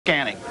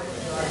scanning.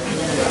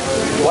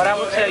 What I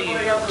will tell you,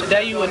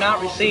 today you will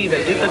not receive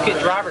a duplicate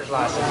driver's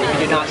license if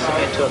you do not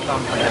submit to a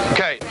thumbprint.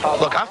 Okay,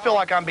 look, I feel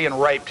like I'm being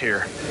raped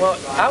here. Well,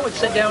 I would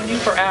sit down with you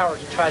for hours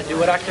and try to do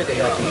what I could to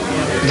help you.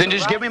 Then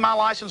just give me my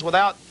license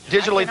without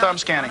digitally thumb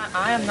scanning.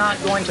 I am not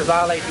going to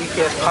violate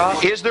DPS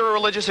policy. Is there a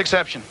religious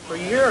exception? For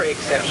your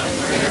exception.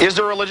 Is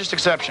there a religious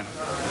exception?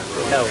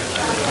 No.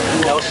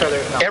 No, sir,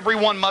 there's not.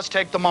 Everyone must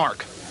take the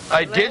mark.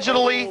 A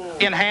digitally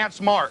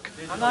enhanced mark.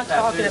 I'm not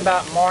talking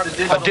about marks.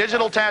 A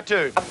digital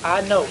tattoo.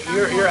 I know.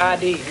 Your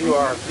ID, you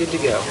are good to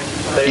go.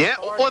 Yeah,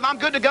 well, if I'm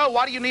good to go,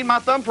 why do you need my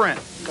thumbprint?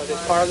 Because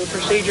it's part of the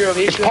procedure of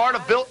issuing.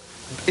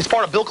 It's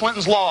part of Bill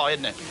Clinton's law,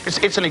 isn't it?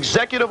 It's an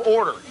executive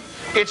order.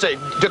 It's a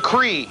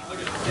decree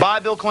by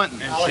Bill Clinton.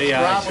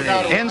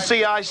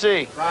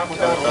 NCIC.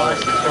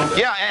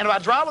 Yeah, and if I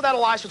drive without a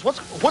license,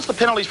 what's the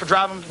penalties for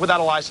driving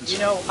without a license? You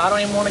know, I don't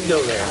even want to go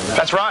there.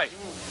 That's right.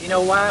 You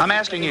know why? I'm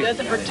asking you. It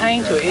doesn't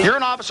pertain to it. You're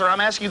an officer.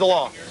 I'm asking you the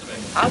law.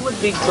 I would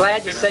be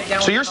glad to sit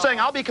down. So you're saying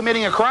I'll be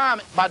committing a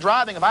crime by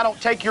driving if I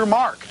don't take your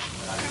mark?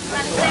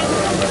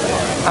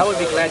 I would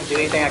be glad to do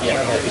anything I can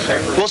to help you, sir.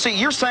 Well, see,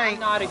 you're saying... I'm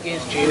not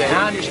against you, and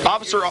I understand.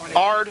 Officer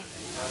Ard,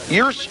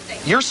 you're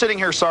sitting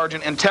here,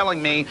 Sergeant, and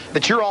telling me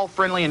that you're all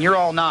friendly and you're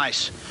all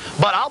nice.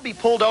 But I'll be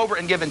pulled over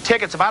and given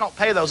tickets. If I don't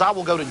pay those, I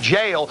will go to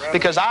jail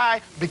because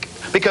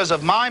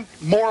of my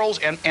morals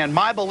and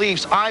my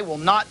beliefs, I will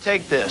not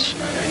take this.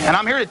 And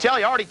I'm here to tell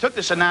you, I already took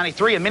this in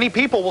 '93, and many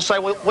people will say,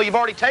 well, you've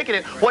already taken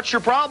it. What's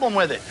your problem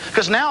with it?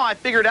 Because now I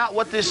figured out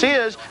what this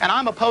is, and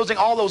I'm opposing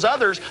all those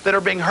others that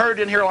are being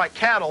herded in here like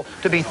cattle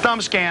to be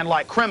thumb scanned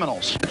like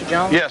criminals. Mr.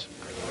 Jones? Yes.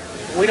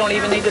 We don't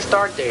even need to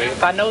start there.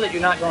 If I know that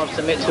you're not going to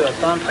submit to a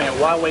thumbprint,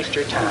 why waste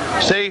your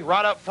time? See,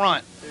 right up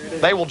front.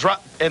 They will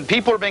drop, and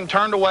people are being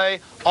turned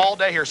away all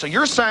day here. So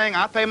you're saying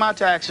I pay my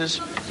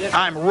taxes,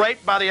 I'm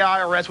raped by the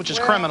IRS, which is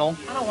criminal.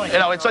 You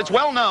know, it's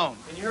well known.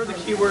 And you heard the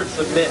keyword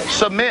submit.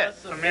 Submit.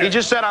 He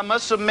just said I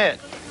must submit.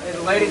 There's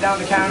a lady down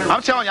the counter.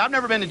 I'm telling you, I've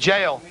never been to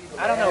jail.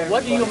 I don't know.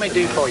 What do you want me to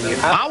do for you?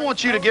 I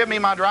want you to give me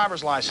my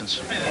driver's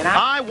license.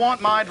 I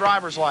want my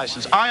driver's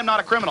license. I am not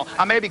a criminal.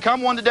 I may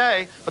become one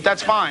today, but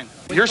that's fine.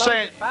 You're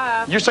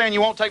saying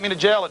you won't take me to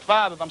jail at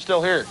 5 if I'm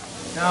still here.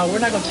 No, we're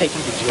not going to take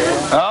you to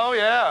jail. Oh,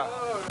 yeah.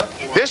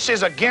 This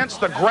is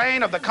against the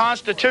grain of the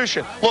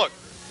Constitution. Look,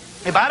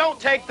 if I don't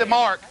take the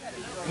mark,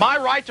 my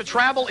right to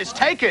travel is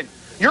taken.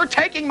 You're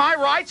taking my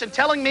rights and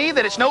telling me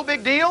that it's no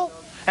big deal?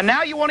 And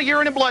now you want a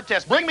urine and blood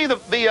test. Bring me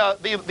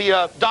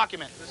the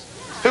document.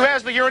 Who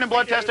has the urine and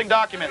blood testing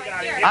document?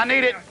 I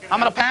need it. I'm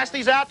going to pass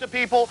these out to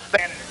people.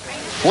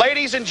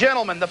 Ladies and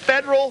gentlemen, the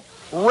Federal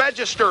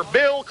Register,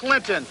 Bill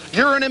Clinton,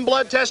 urine and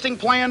blood testing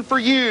plan for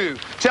you.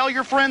 Tell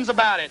your friends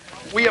about it.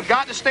 We have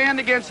got to stand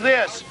against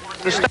this.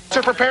 The states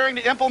are preparing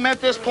to implement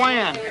this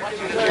plan.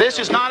 This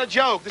is not a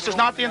joke. This is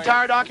not the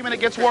entire document. It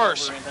gets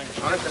worse.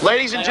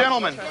 Ladies and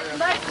gentlemen,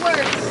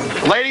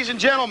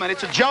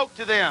 it's a joke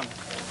to them.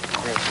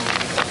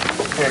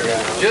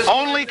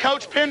 Only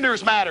Coach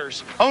Penders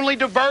matters. Only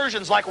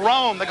diversions like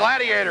Rome, the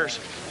gladiators.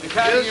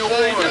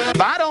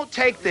 If I don't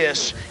take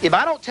this,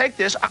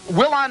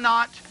 will I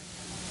not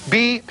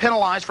be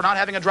penalized for not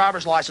having a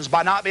driver's license,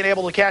 by not being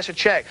able to cash a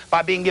check,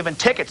 by being given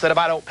tickets that if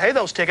I don't pay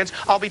those tickets,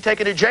 I'll be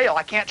taken to jail.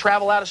 I can't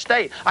travel out of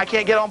state. I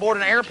can't get on board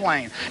an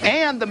airplane.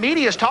 And the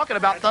media is talking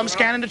about thumb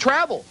scanning to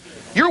travel.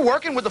 You're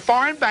working with the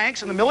foreign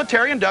banks and the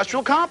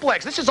military-industrial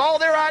complex. This is all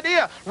their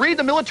idea. Read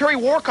the Military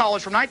War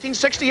College from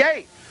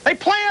 1968. They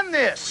planned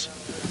this.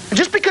 And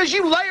just because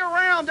you lay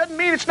around doesn't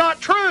mean it's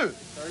not true.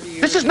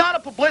 This is not a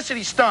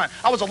publicity stunt.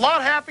 I was a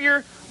lot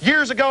happier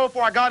years ago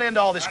before I got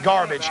into all this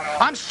garbage.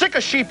 I'm sick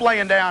of sheep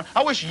laying down.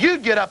 I wish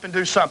you'd get up and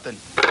do something.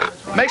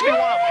 It makes me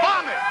want to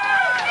vomit.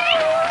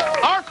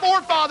 Our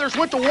forefathers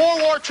went to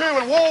World War II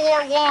and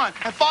World War I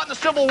and fought in the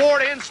Civil War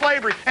to end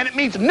slavery, and it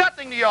means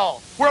nothing to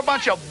y'all. We're a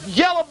bunch of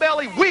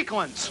yellow-bellied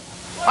weaklings.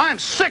 I'm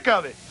sick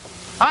of it.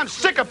 I'm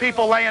sick of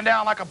people laying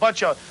down like a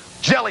bunch of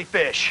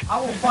jellyfish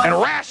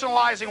and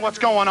rationalizing what's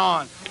going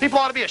on. People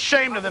ought to be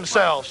ashamed of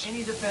themselves.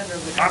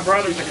 My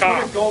brother's a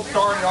cop. Gold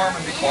star in your arm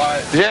and be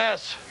quiet.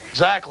 Yes,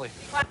 exactly.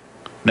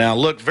 Now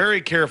look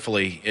very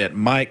carefully at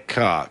Mike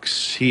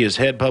Cox. He is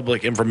head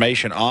public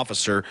information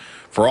officer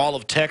for all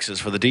of Texas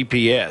for the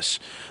DPS.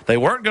 They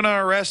weren't going to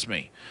arrest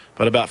me,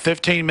 but about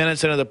 15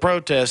 minutes into the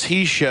protest,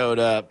 he showed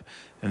up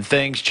and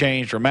things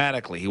changed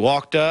dramatically. He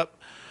walked up,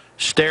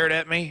 stared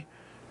at me,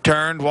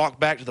 turned, walked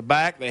back to the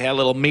back. They had a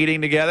little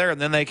meeting together,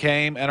 and then they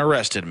came and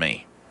arrested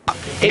me.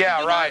 If you do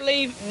not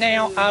leave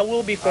now, I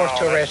will be forced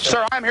to arrest you.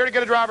 Sir, I'm here to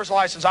get a driver's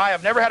license. I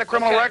have never had a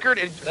criminal record.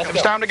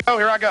 It's time to go.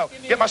 Here I go.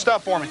 Get my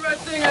stuff for me.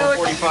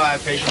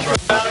 45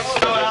 patients.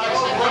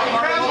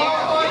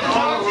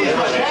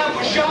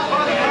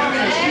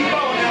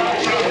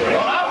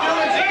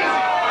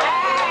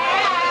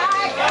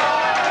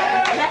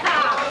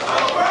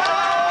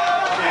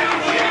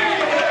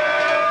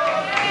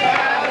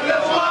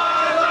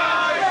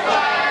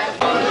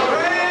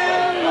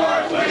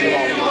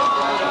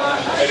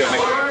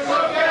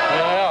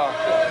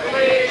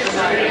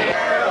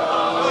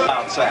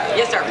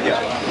 Yes, sir.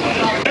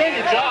 Doing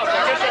your job.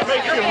 I guess that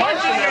makes you a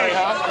mercenary,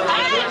 huh?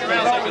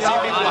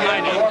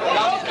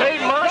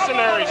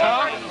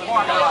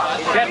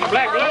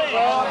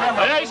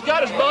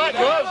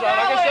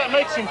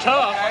 makes him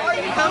tough.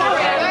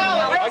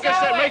 I guess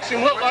that makes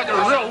him look like a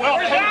real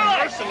well-paid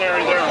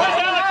mercenary there.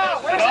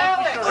 We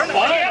have to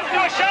do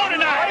a show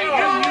tonight.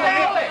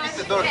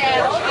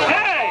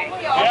 Hey!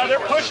 Yeah,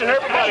 they're pushing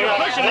everybody. They're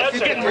pushing this.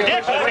 It's getting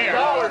ridiculous here.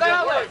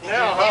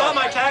 All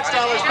my tax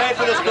dollars paid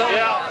for this building.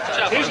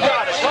 Yeah. He's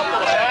got a couple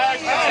of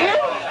tags.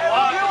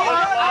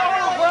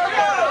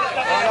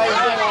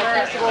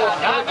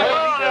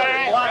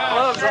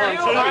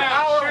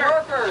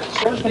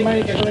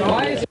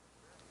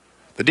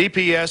 The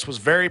DPS was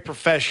very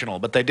professional,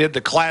 but they did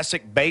the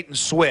classic bait and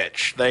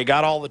switch. They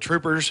got all the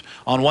troopers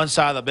on one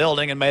side of the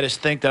building and made us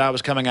think that I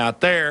was coming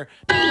out there.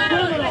 Look at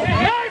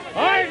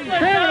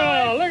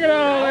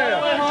all this.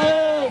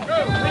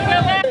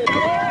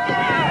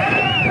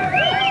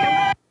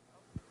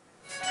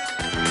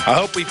 I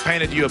hope we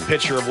painted you a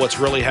picture of what's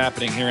really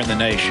happening here in the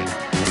nation.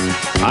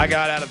 I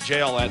got out of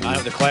jail that night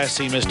with a Class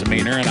C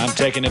misdemeanor, and I'm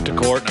taking it to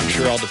court, and I'm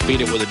sure I'll defeat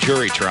it with a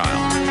jury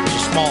trial. There's a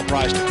small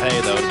price to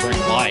pay, though, to bring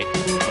light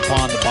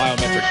upon the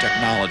biometric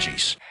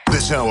technologies.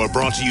 This hour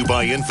brought to you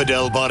by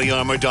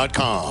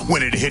InfidelBodyArmor.com.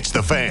 When it hits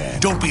the fan,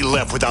 don't be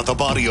left without the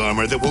body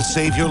armor that will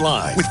save your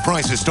life. With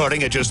prices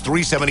starting at just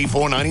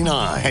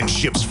 $374.99 and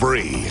ships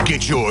free.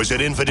 Get yours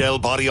at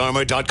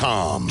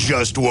InfidelBodyArmor.com.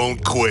 Just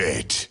won't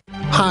quit.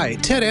 Hi,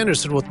 Ted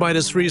Anderson with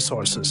Midas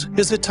Resources.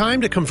 Is it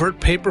time to convert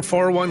paper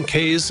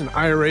 401ks and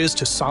IRAs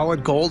to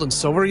solid gold and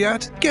silver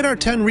yet? Get our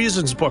 10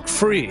 Reasons book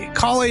free.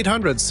 Call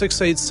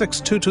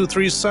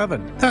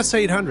 800-686-2237. That's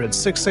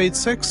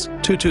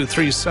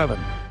 800-686-2237.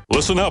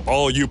 Listen up,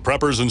 all you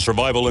preppers and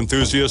survival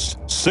enthusiasts.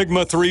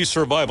 Sigma 3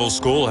 Survival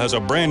School has a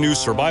brand new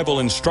survival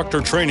instructor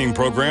training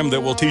program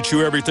that will teach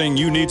you everything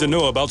you need to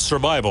know about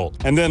survival,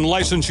 and then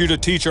license you to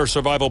teach our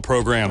survival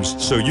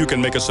programs so you can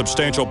make a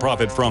substantial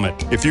profit from it.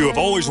 If you have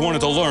always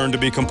wanted to learn to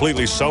be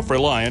completely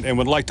self-reliant and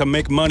would like to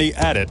make money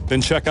at it, then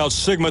check out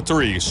Sigma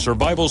 3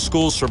 Survival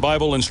School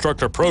Survival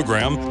Instructor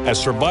Program at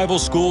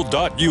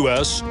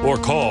survivalschool.us or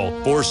call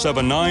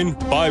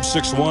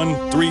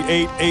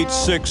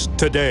 479-561-3886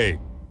 today.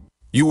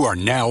 You are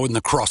now in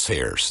the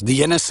crosshairs.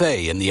 The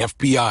NSA and the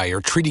FBI are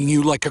treating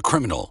you like a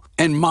criminal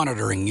and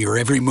monitoring your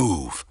every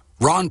move.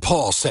 Ron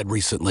Paul said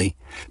recently,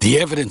 the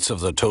evidence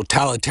of the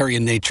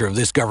totalitarian nature of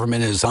this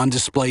government is on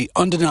display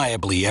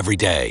undeniably every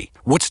day.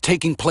 What's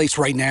taking place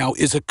right now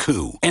is a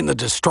coup and the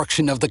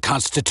destruction of the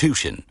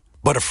Constitution.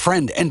 But a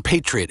friend and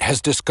patriot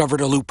has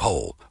discovered a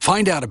loophole.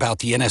 Find out about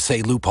the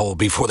NSA loophole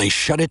before they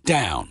shut it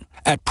down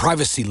at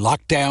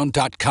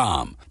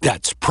privacylockdown.com.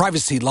 That's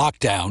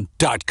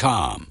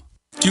privacylockdown.com.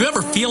 Do you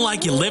ever feel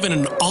like you live in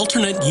an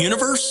alternate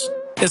universe?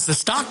 As the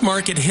stock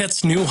market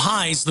hits new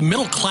highs, the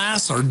middle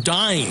class are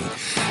dying.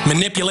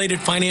 Manipulated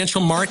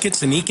financial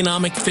markets and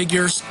economic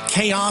figures,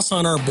 chaos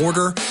on our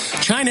border,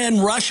 China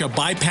and Russia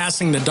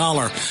bypassing the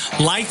dollar.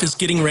 Life is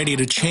getting ready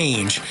to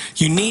change.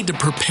 You need to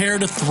prepare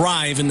to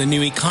thrive in the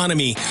new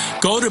economy.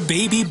 Go to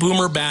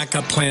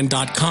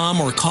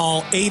babyboomerbackupplan.com or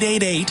call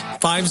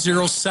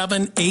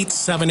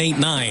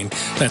 888-507-8789.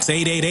 That's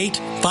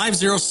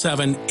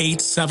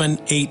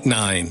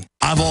 888-507-8789.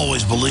 I've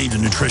always believed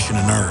in nutrition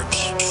and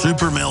herbs.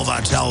 Super Male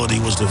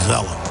Vitality was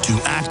developed to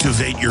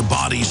activate your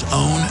body's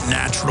own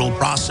natural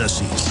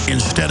processes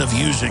instead of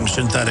using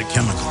synthetic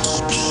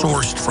chemicals.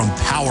 Sourced from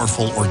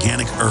powerful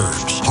organic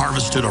herbs,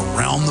 harvested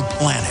around the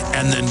planet,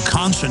 and then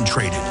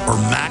concentrated for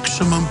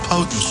maximum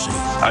potency.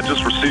 I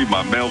just received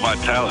my Male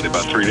Vitality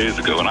about 3 days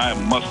ago, and I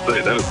must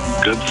say, that is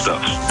good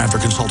stuff. After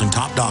consulting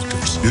top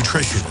doctors,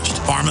 nutritionists,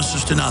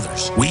 pharmacists, and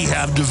others, we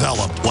have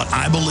developed what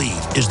I believe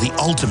is the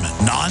ultimate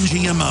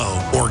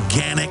non-GMO organic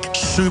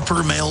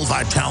Super Male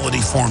Vitality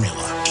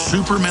formula.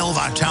 Super Male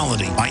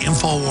Vitality by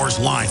InfoWars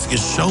Life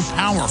is so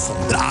powerful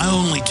that I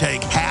only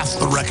take half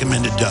the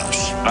recommended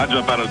dose. I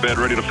jump out of bed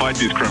ready to fight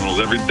these criminals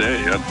every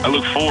day. I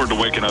look forward to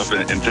waking up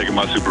and taking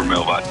my Super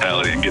Male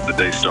Vitality and getting the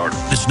day started.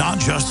 It's not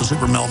just the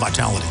Super Male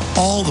Vitality.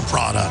 All the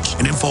products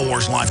at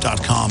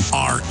InfoWarsLife.com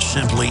are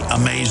simply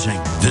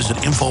amazing. Visit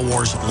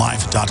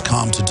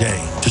InfoWarsLife.com today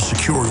to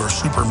secure your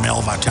Super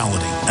Male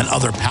Vitality and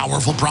other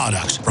powerful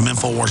products from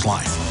InfoWars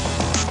Life.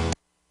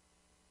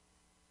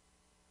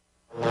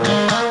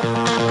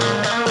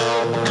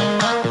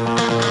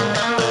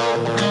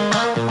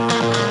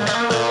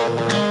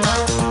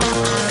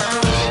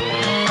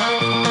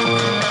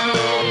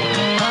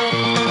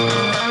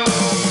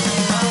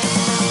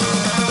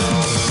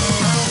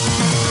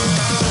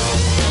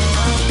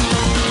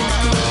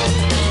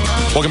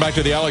 Welcome back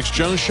to the Alex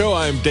Jones Show.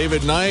 I'm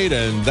David Knight,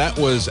 and that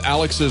was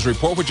Alex's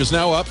report, which is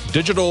now up.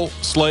 Digital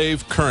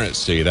slave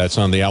currency. That's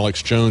on the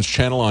Alex Jones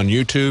channel on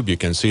YouTube. You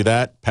can see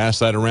that. Pass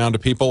that around to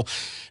people.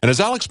 And as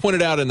Alex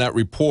pointed out in that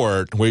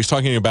report, where he's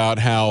talking about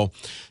how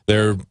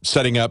they're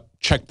setting up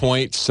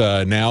checkpoints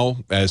now,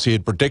 as he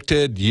had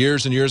predicted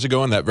years and years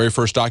ago in that very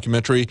first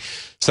documentary,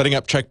 setting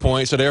up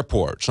checkpoints at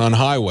airports, on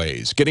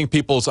highways, getting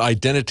people's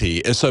identity.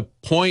 It's a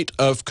point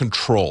of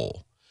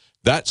control.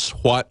 That's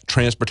what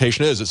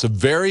transportation is. It's a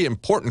very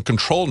important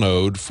control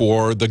node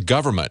for the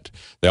government.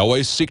 They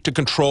always seek to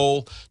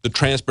control the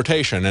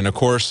transportation. And, of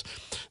course,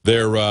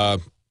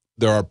 the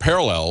there are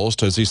parallels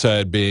to, as he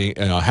said, being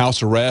in a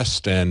house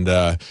arrest and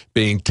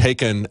being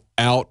taken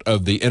out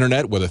of the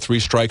internet with a 3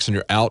 strikes and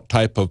you're out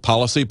type of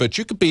policy. But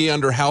you could be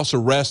under house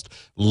arrest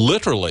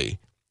literally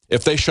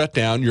if they shut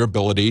down your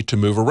ability to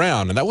move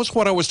around. And that was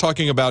what I was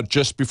talking about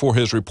just before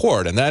his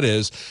report, and that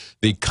is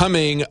the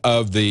coming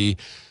of the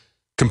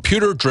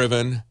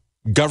computer-driven,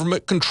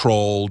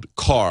 government-controlled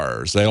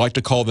cars. They like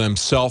to call them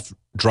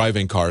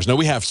self-driving cars. Now,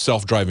 we have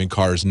self-driving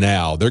cars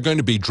now. They're going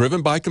to be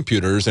driven by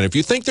computers, and if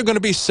you think they're going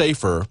to be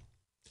safer,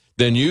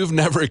 then you've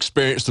never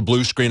experienced the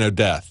blue screen of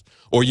death,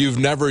 or you've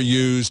never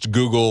used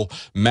Google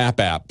Map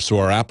apps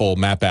or Apple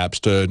Map apps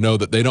to know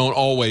that they don't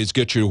always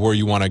get you where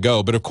you want to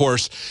go. But, of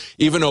course,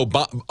 even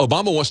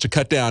Obama wants to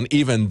cut down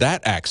even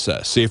that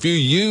access. See, if you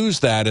use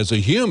that as a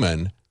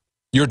human,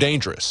 you're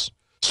dangerous.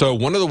 So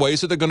one of the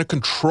ways that they're going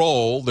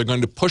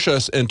to push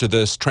us into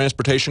this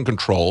transportation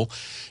control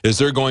is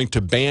they're going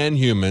to ban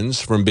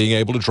humans from being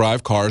able to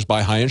drive cars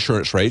by high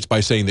insurance rates by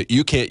saying that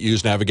you can't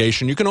use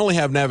navigation. You can only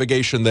have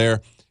navigation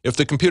there if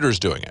the computer's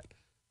doing it.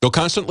 They'll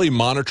constantly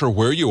monitor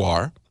where you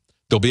are.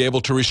 They'll be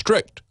able to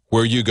restrict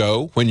where you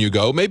go, when you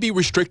go, maybe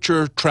restrict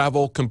your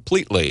travel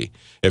completely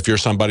if you're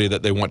somebody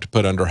that they want to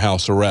put under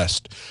house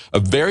arrest. A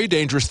very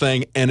dangerous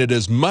thing, and it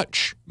is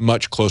much,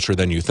 much closer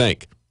than you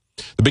think.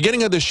 The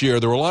beginning of this year,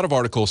 there were a lot of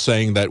articles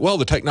saying that, well,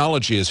 the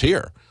technology is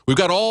here. We've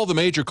got all the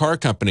major car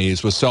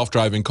companies with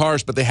self-driving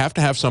cars, but they have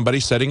to have somebody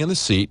sitting in the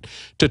seat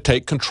to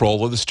take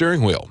control of the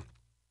steering wheel.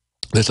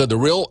 They said the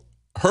real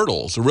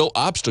hurdles, the real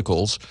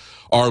obstacles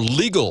are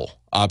legal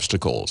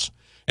obstacles.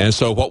 And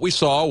so what we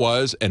saw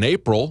was in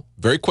April,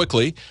 very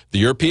quickly, the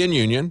European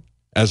Union,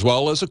 as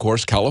well as, of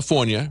course,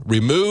 California,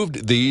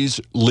 removed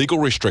these legal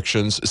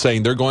restrictions,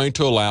 saying they're going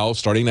to allow,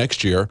 starting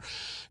next year,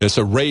 it's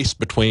a race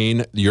between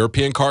the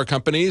European car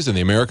companies and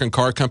the American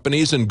car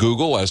companies and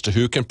Google as to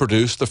who can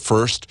produce the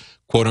first,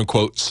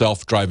 quote-unquote,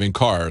 self-driving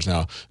cars.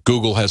 Now,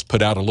 Google has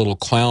put out a little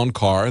clown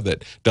car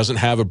that doesn't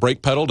have a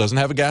brake pedal, doesn't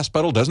have a gas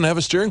pedal, doesn't have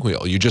a steering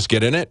wheel. You just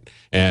get in it,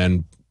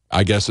 and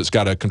I guess it's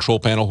got a control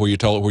panel where you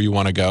tell it where you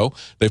want to go.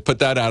 They've put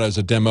that out as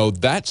a demo.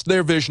 That's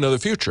their vision of the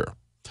future.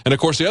 And, of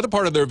course, the other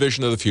part of their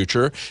vision of the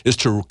future is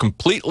to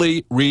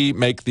completely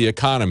remake the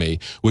economy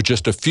with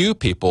just a few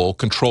people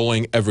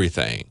controlling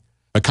everything.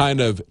 A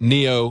kind of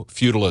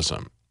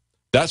neo-feudalism.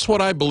 That's what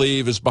I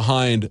believe is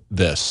behind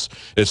this.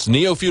 It's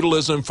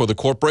neo-feudalism for the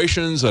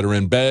corporations that are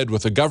in bed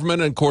with the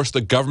government, and of course the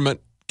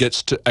government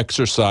gets to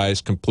exercise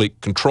complete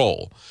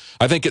control.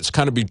 I think it's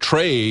kind of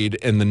betrayed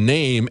in the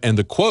name and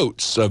the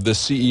quotes of the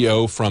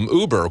CEO from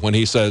Uber when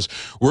he says,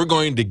 we're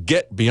going to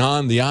get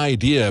beyond the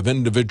idea of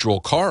individual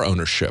car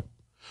ownership.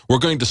 We're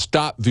going to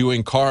stop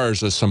viewing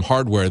cars as some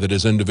hardware that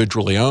is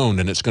individually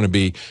owned, and it's going to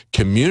be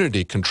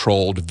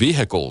community-controlled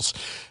vehicles.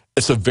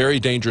 It's a very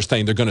dangerous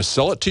thing. They're going to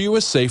sell it to you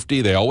as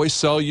safety. They always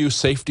sell you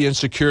safety and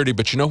security.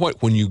 But you know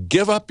what? When you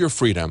give up your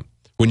freedom,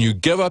 when you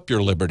give up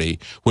your liberty,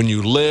 when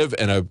you live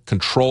in a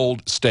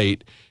controlled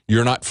state,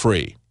 you're not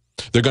free.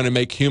 They're going to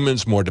make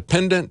humans more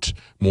dependent,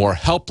 more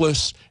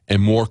helpless,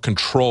 and more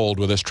controlled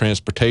with this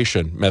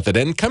transportation method.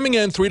 And coming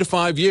in 3 to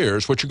 5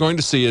 years, what you're going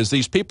to see is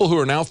these people who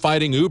are now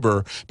fighting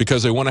Uber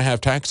because they want to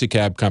have taxi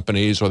cab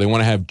companies or they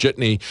want to have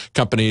jitney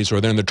companies or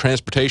they're in the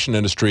transportation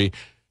industry,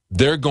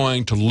 they're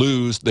going to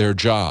lose their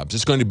jobs.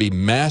 It's going to be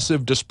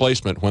massive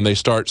displacement when they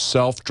start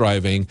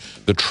self-driving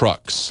the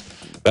trucks.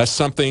 That's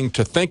something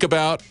to think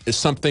about. It's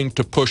something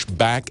to push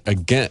back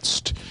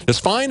against. It's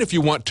fine if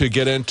you want to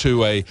get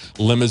into a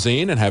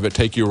limousine and have it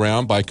take you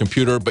around by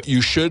computer, but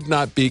you should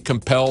not be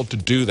compelled to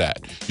do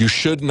that. You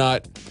should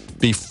not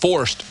be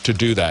forced to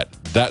do that.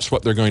 That's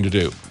what they're going to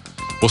do.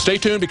 Well, stay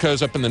tuned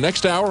because up in the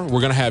next hour, we're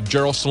going to have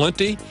Gerald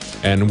Celente,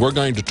 and we're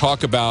going to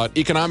talk about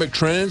economic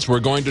trends. We're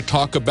going to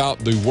talk about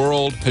the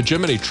world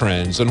hegemony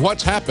trends and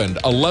what's happened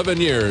 11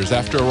 years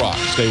after Iraq.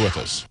 Stay with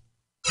us.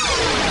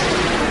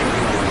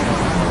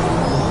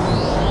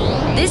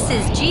 This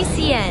is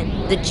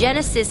GCN, the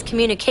Genesis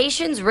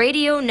Communications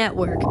Radio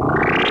Network.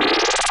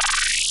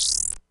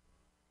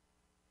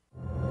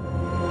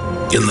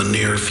 In the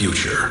near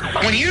future.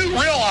 When you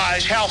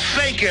realize how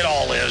fake it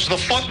all is, the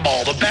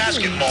football, the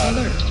basketball.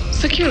 Alert.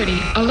 Security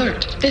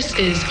alert. This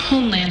is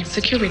Homeland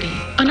Security.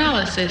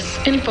 Analysis.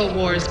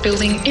 InfoWars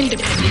building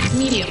independent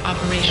media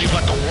operation. We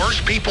let the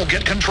worst people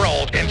get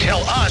controlled and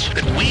tell us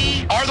that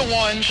we are the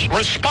ones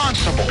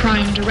responsible.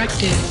 Prime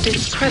Directive.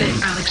 Discredit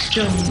Alex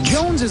Jones.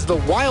 Jones is the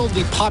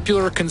wildly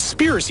popular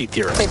conspiracy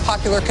theorist. A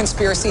popular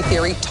conspiracy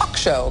theory talk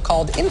show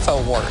called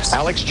InfoWars.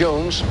 Alex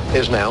Jones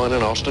is now in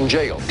an Austin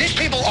jail. These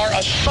people are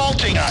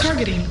assaulting us.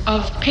 Targeting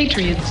of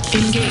patriots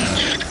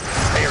engaged.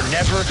 They are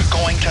never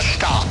going to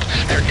stop.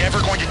 They're never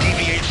going to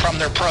deviate from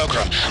their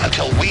program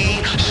until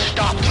we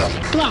stop them.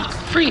 Block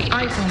free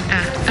iPhone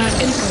app at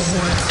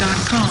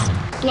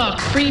Infowars.com. Block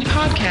free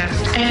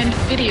podcast and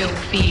video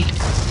feed.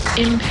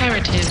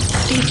 Imperative.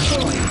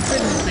 Destroy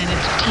Prison Planet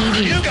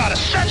TV. You gotta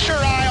set your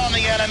eye on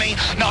the enemy,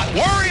 not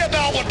worry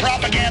about what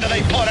propaganda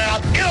they put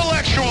out.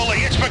 Intellectually,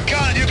 it's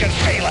begun and you can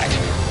feel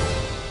it.